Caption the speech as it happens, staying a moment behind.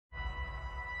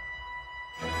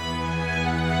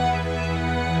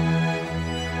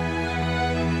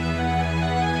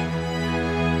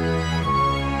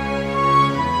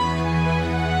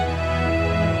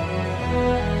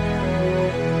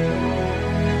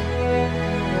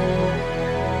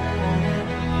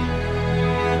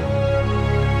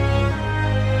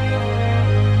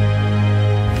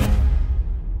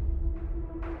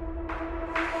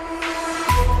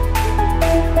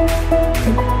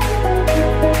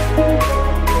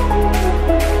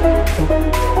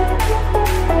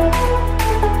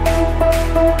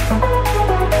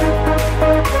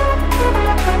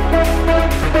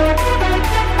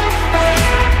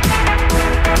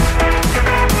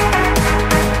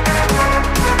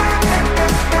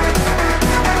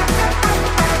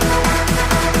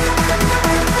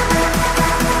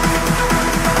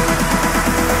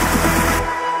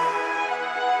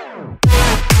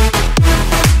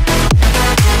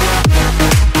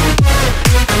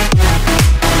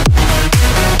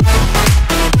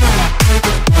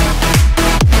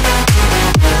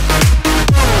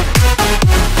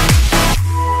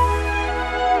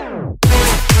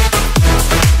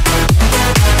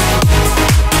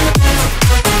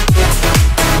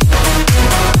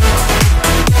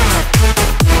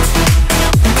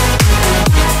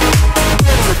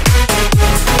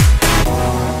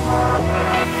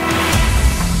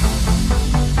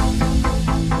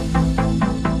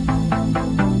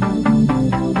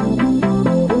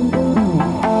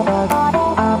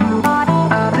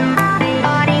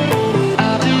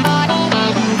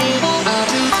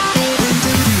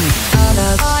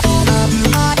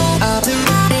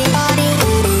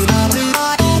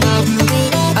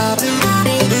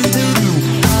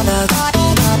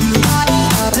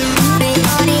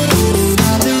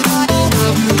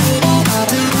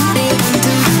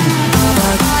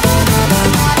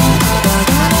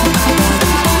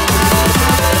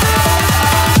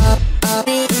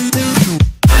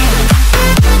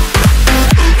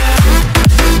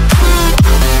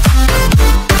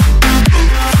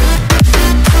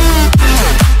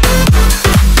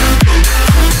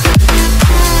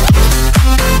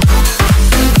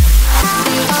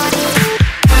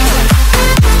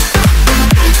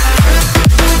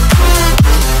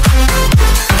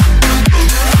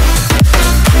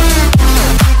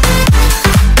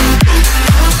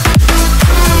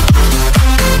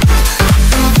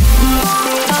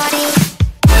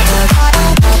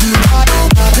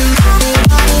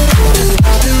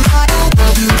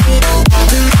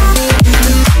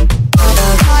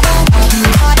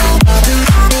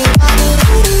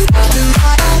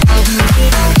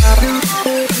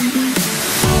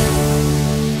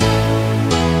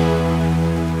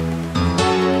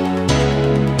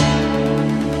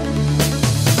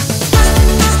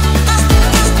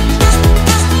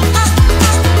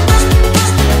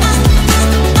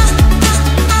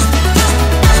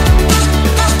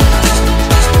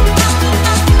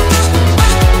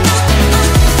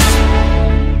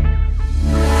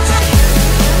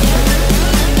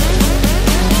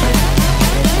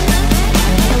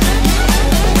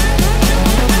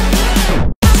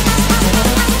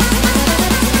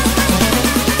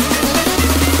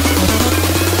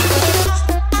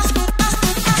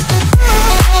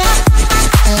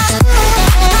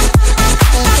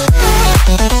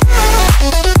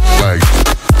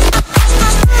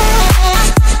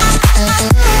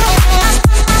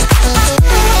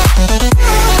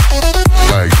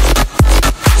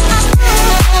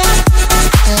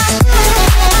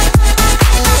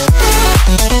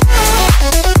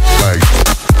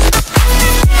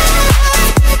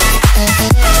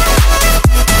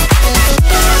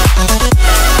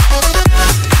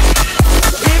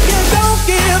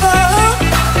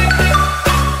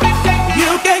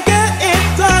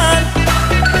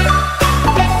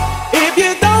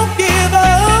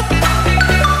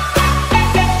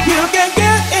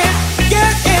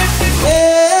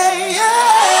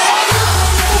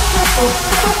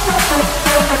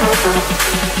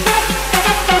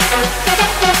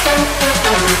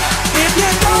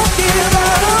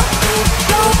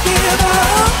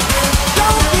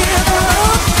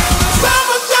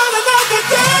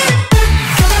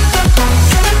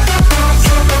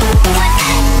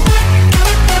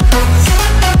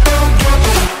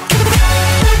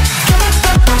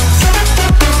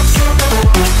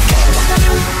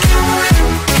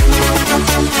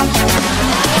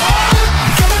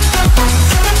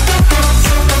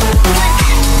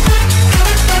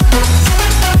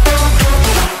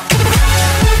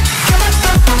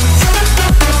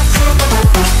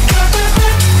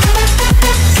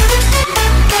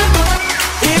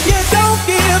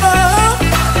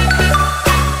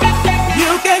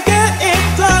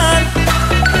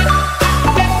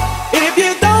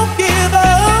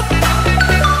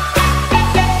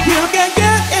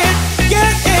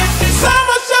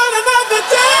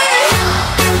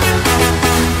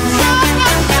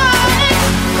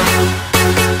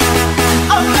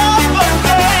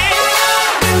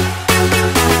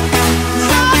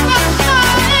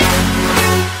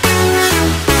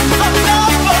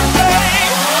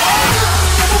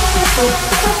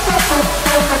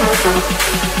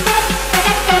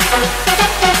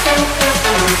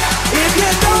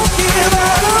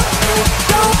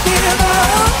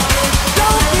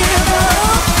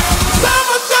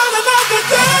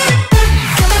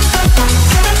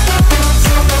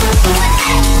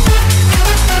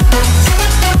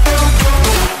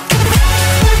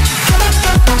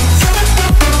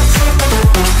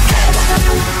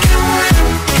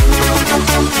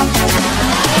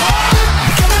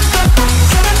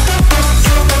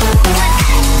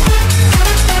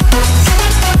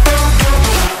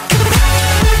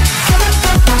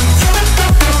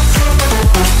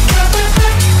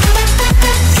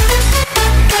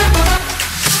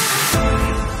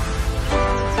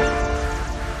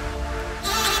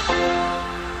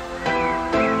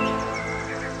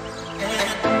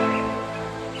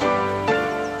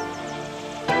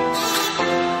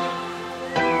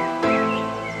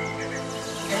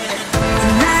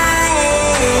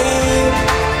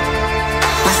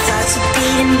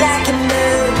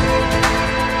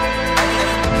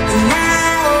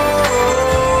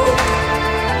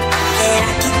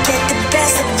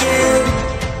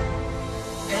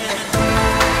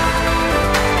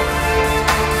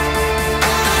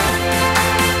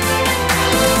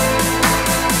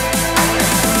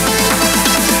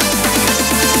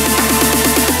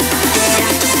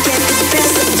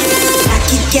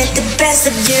best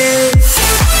of you.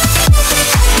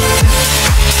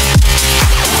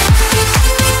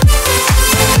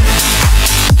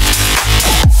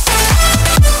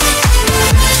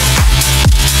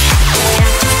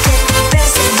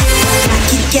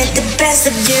 Get the best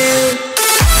of you.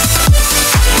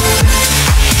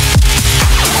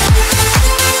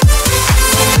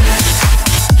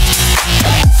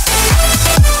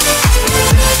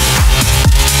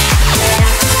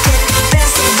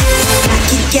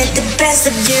 Get the best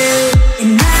of you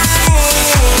in my head.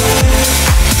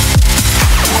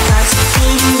 Thoughts are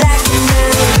feeding like a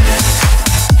moon.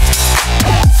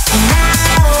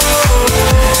 Now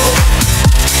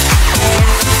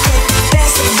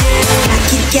I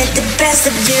can get the best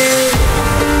of you.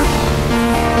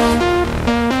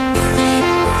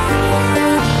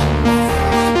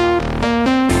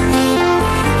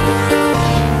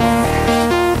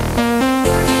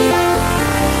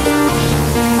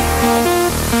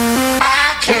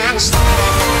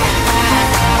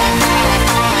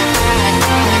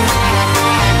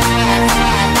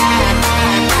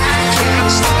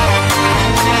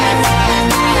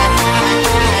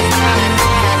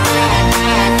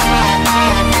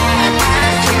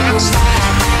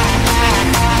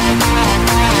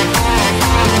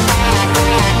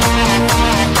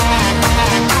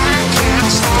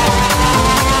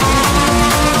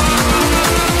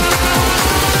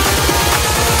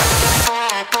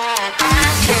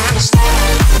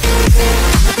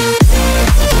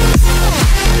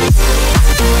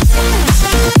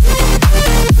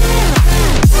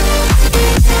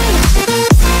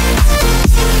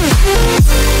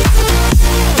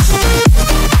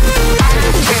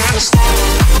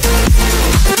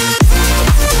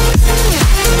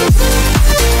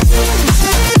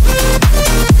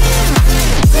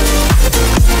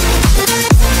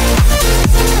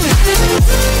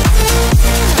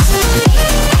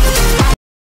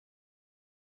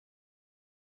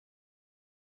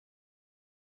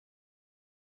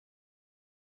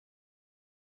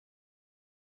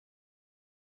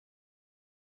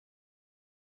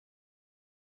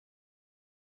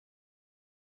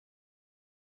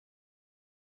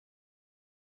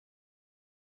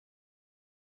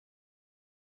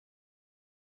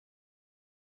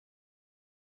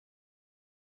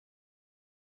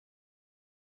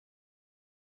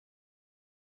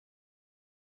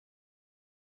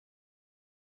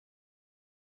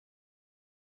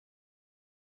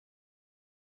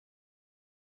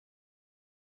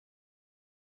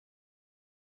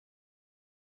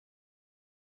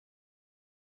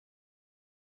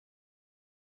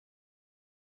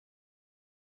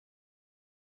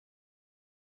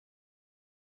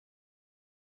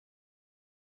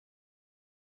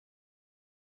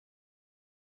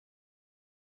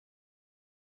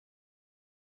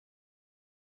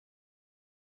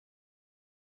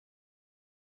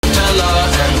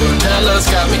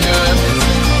 me good.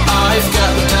 I've got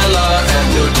Nutella and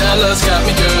Nutella's got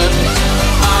me good.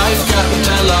 I've got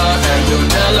Nutella and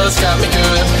Nutella's got me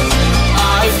good.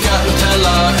 I've got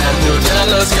Nutella and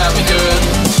Nutella's got me good.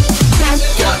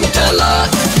 Got Nutella,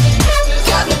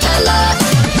 got Nutella,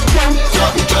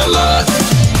 got Nutella.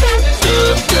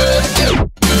 Good, good, good,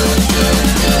 good, good,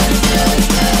 good, good.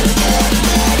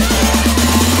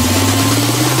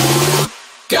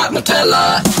 Got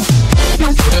Nutella.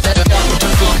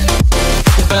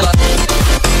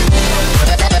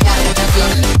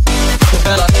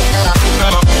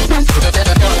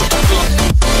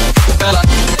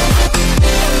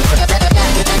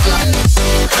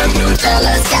 And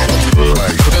Nutella's got me.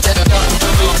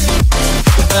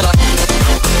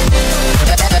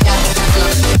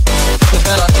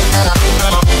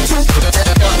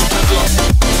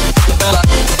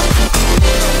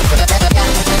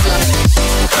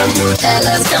 And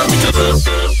Nutella's got me.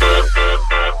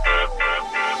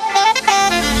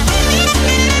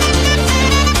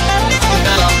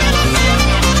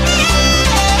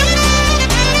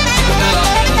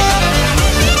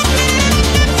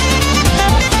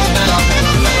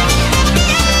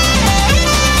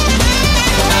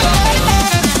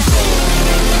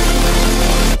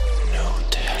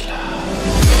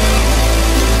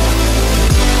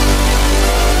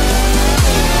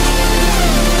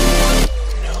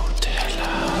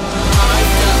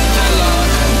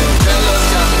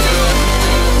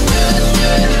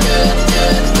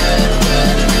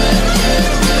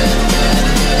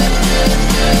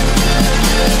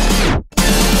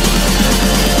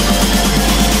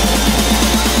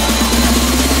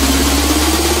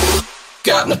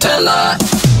 Got Nutella.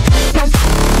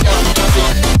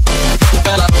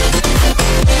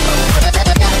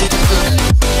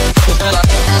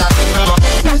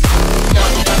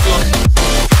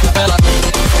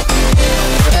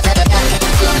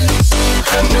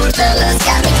 And Nutella's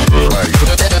got me.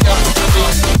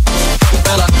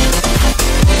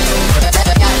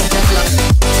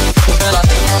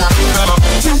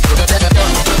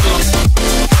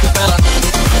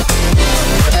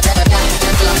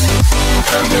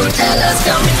 Nutella's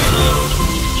got me.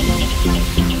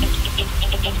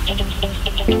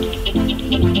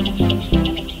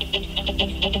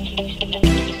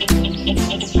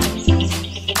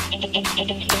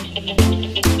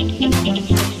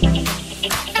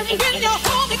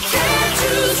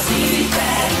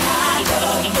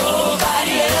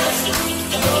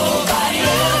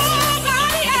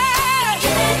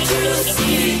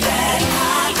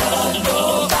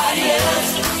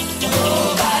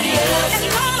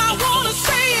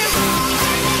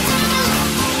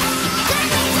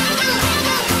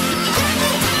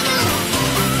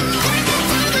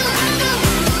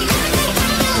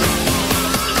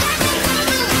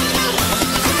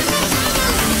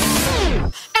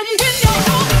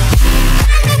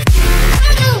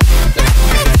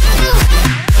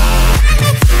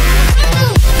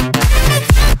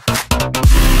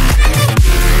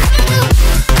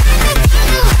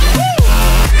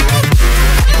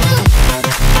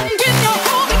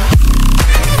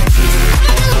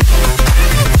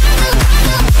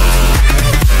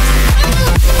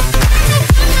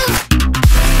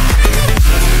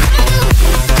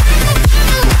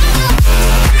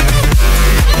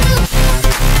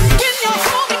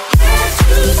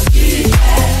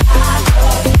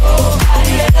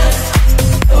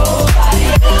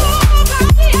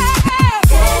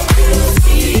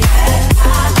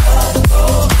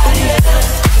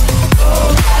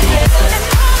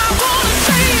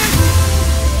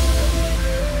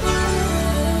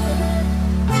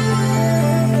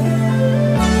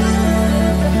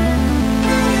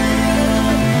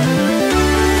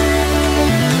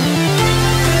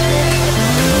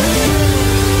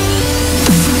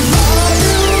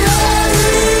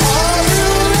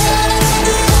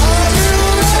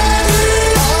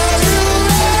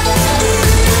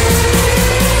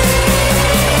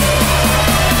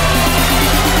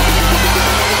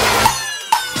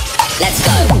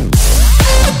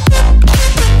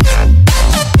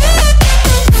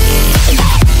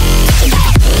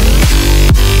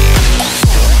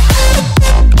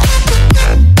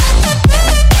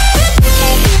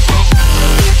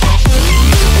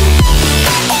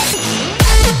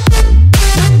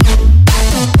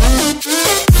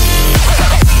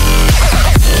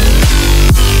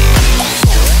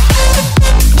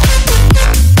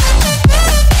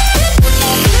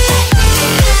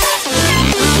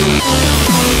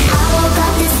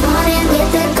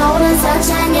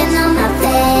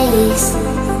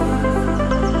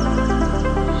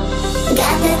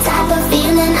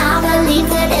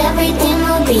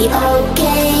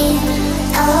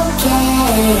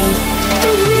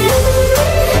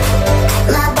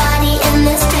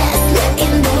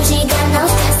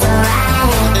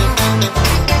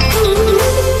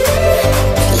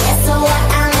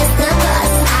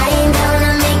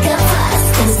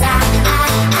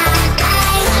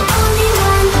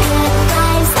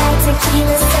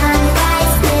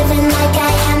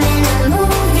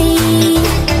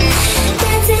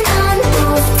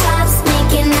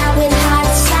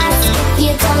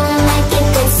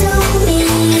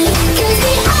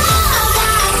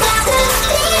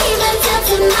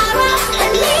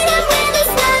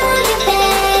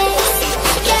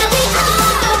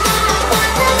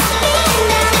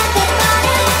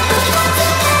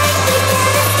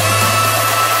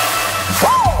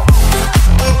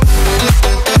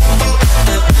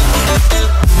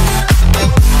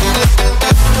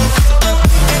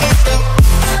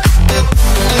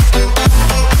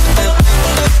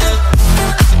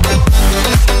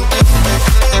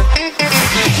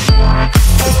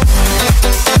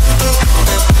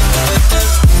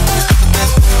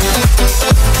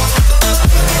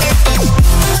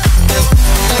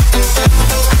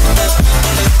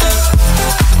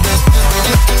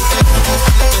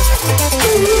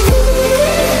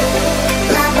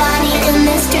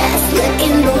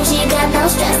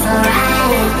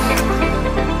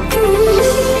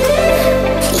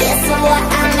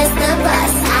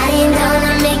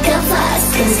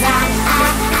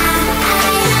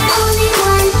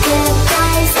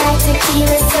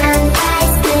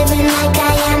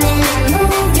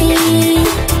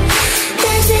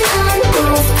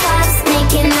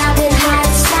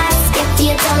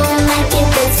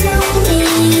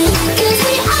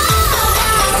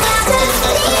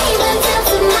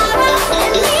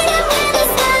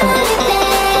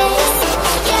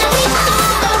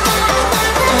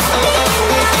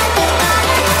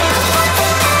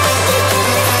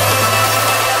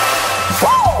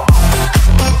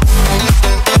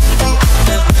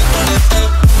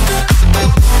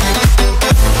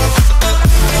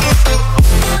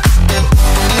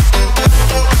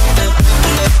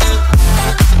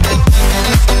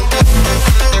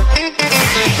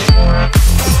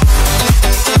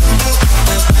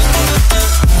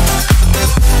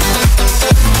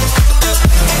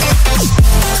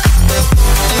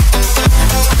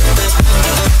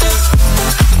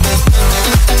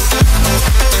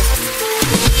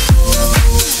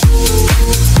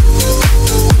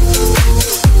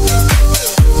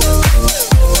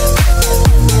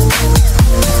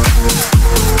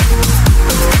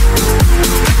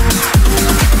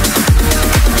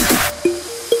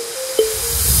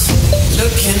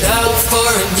 Looking out for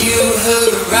a new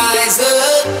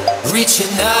horizon.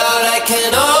 Reaching out, I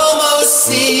can almost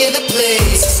see the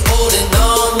place. Holding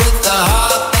on with the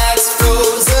heart that's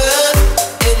frozen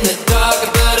in the dark,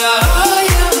 but I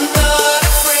am not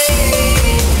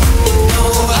afraid. No,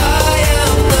 I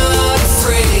am not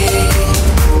afraid.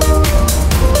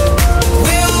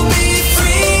 We'll be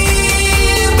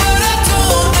free, but I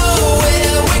don't know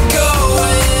where we're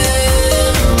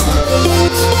going.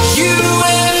 You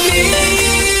and me,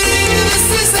 this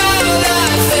is our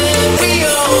life and we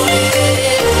own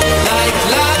it. Like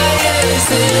life.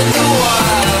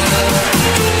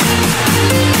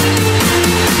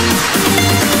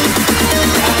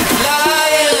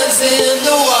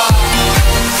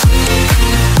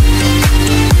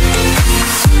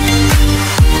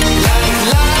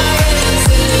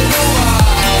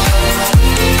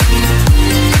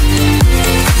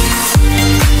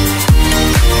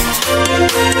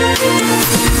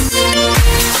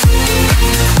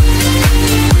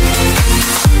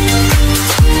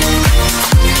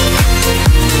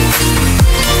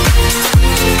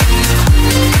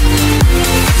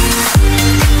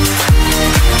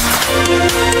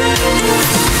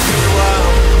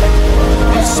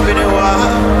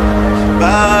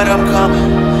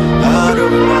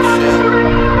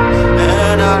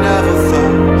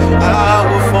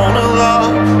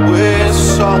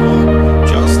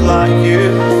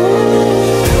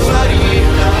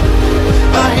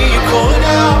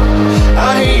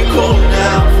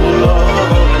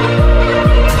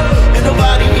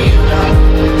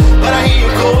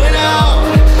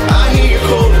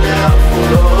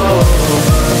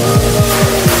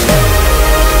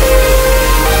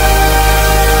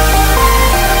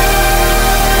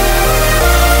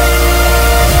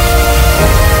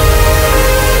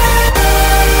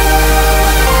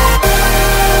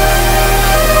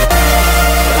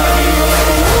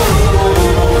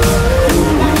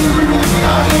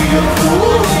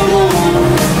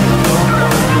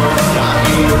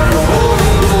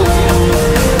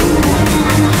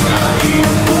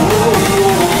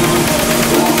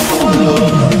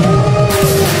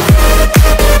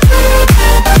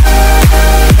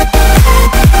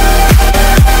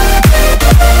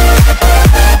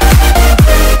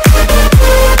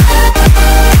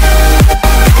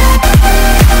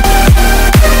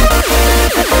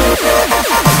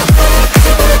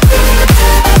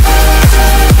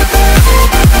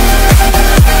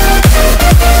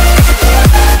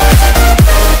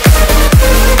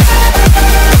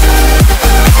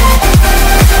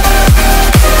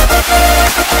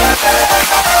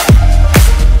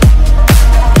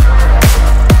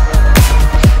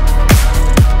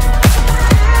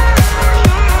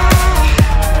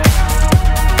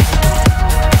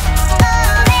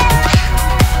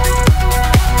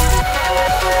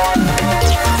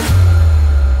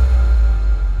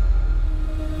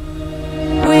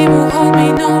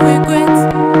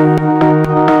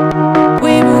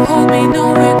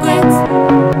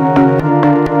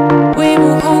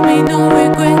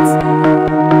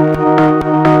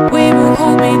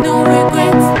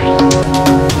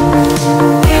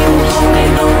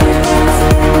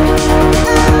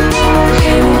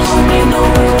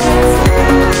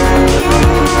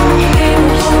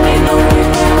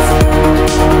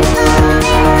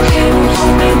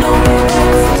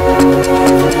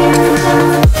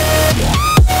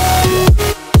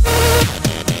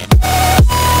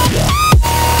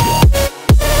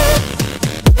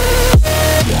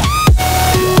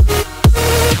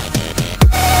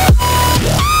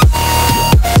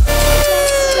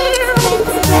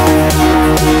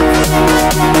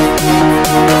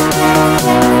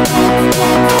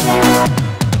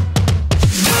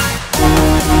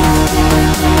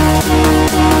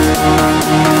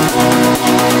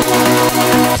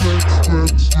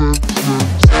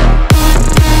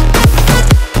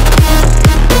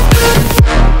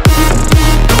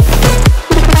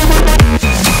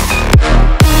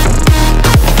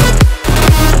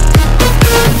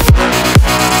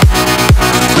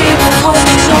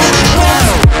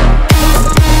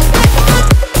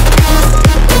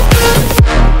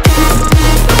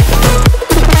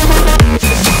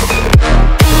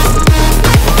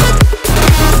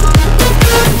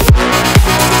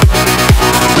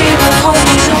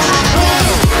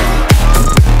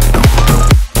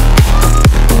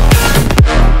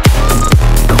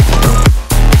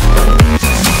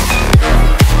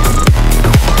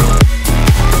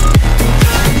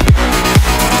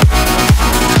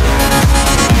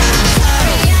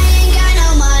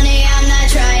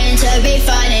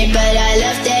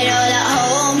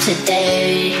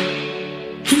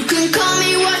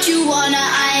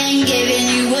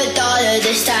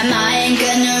 This time I ain't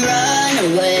gonna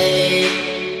run away.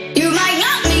 You might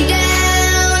knock me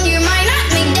down, you might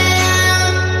knock me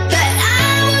down, but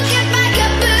I will get back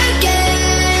up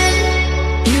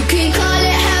again. You can call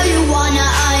it how you wanna,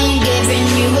 I ain't giving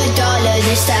you $1.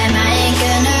 This time I ain't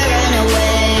gonna run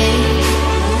away.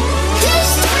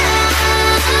 This time,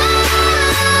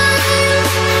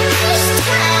 this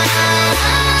time,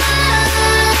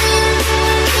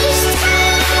 this time.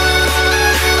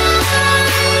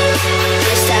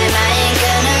 This time I ain't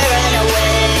gonna run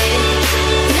away.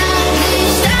 Not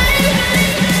this time.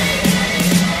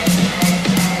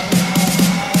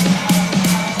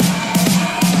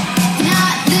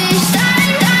 Not this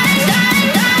time. Not this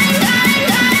time.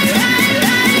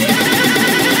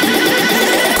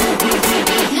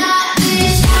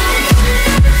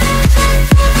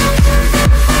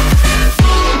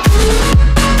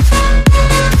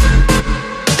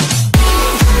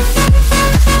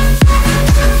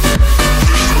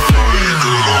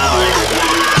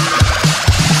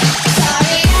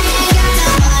 Sorry, I ain't got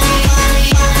no money.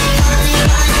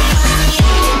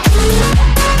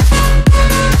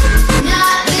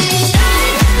 Not this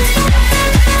time.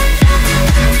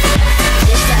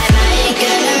 This time I ain't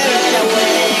gonna run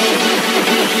away.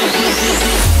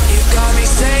 You got me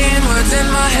saying words in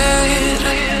my head,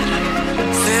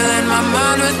 filling my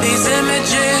mind with these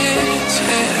images,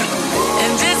 yeah.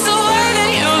 And it's the way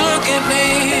that you look at me,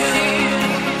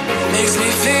 makes me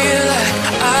feel like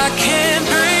I can't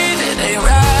breathe. It ain't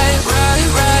right, right,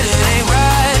 right. It ain't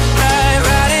right, right,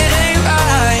 right. It ain't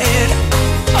right.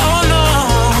 Oh no,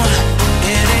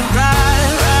 it ain't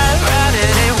right, right, right.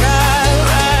 It ain't right,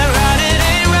 right, right. It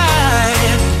ain't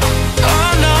right.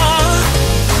 Oh no.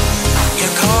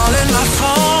 You're calling my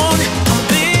phone. I'm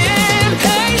being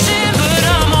patient, but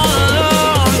I'm all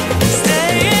alone.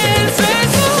 Staying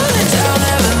faithful and I'll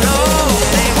never know.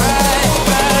 It ain't right,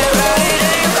 right, right. It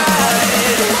ain't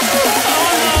right.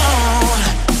 Oh no.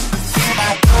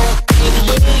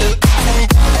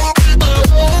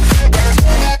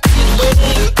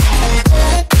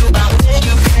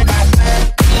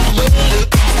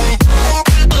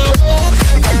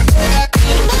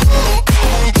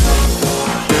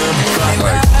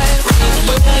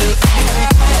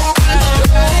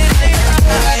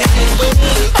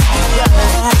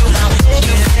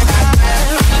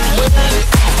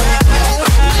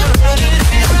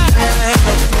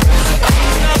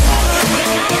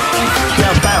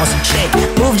 Now bounce, shake,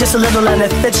 move just a little and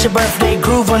it fits your birthday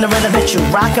groove when the rhythm hits you.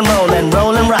 Rock and roll and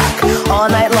rock all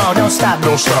night long. Don't stop,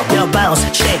 don't stop. Now bounce,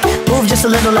 shake, move just a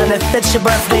little and it fits your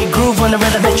birthday groove when the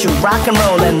rhythm hits you. Rock and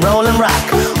roll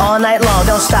rock all night long.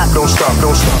 Don't stop, don't stop,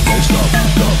 don't stop, don't stop,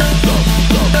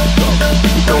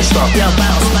 don't stop. Now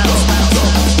bounce, bounce, bounce,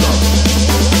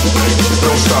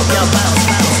 don't stop. Now bounce,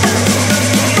 bounce,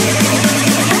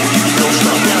 don't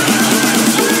stop. Now bounce.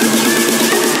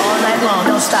 All night long,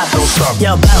 don't stop, don't stop.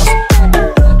 Yo, bounce.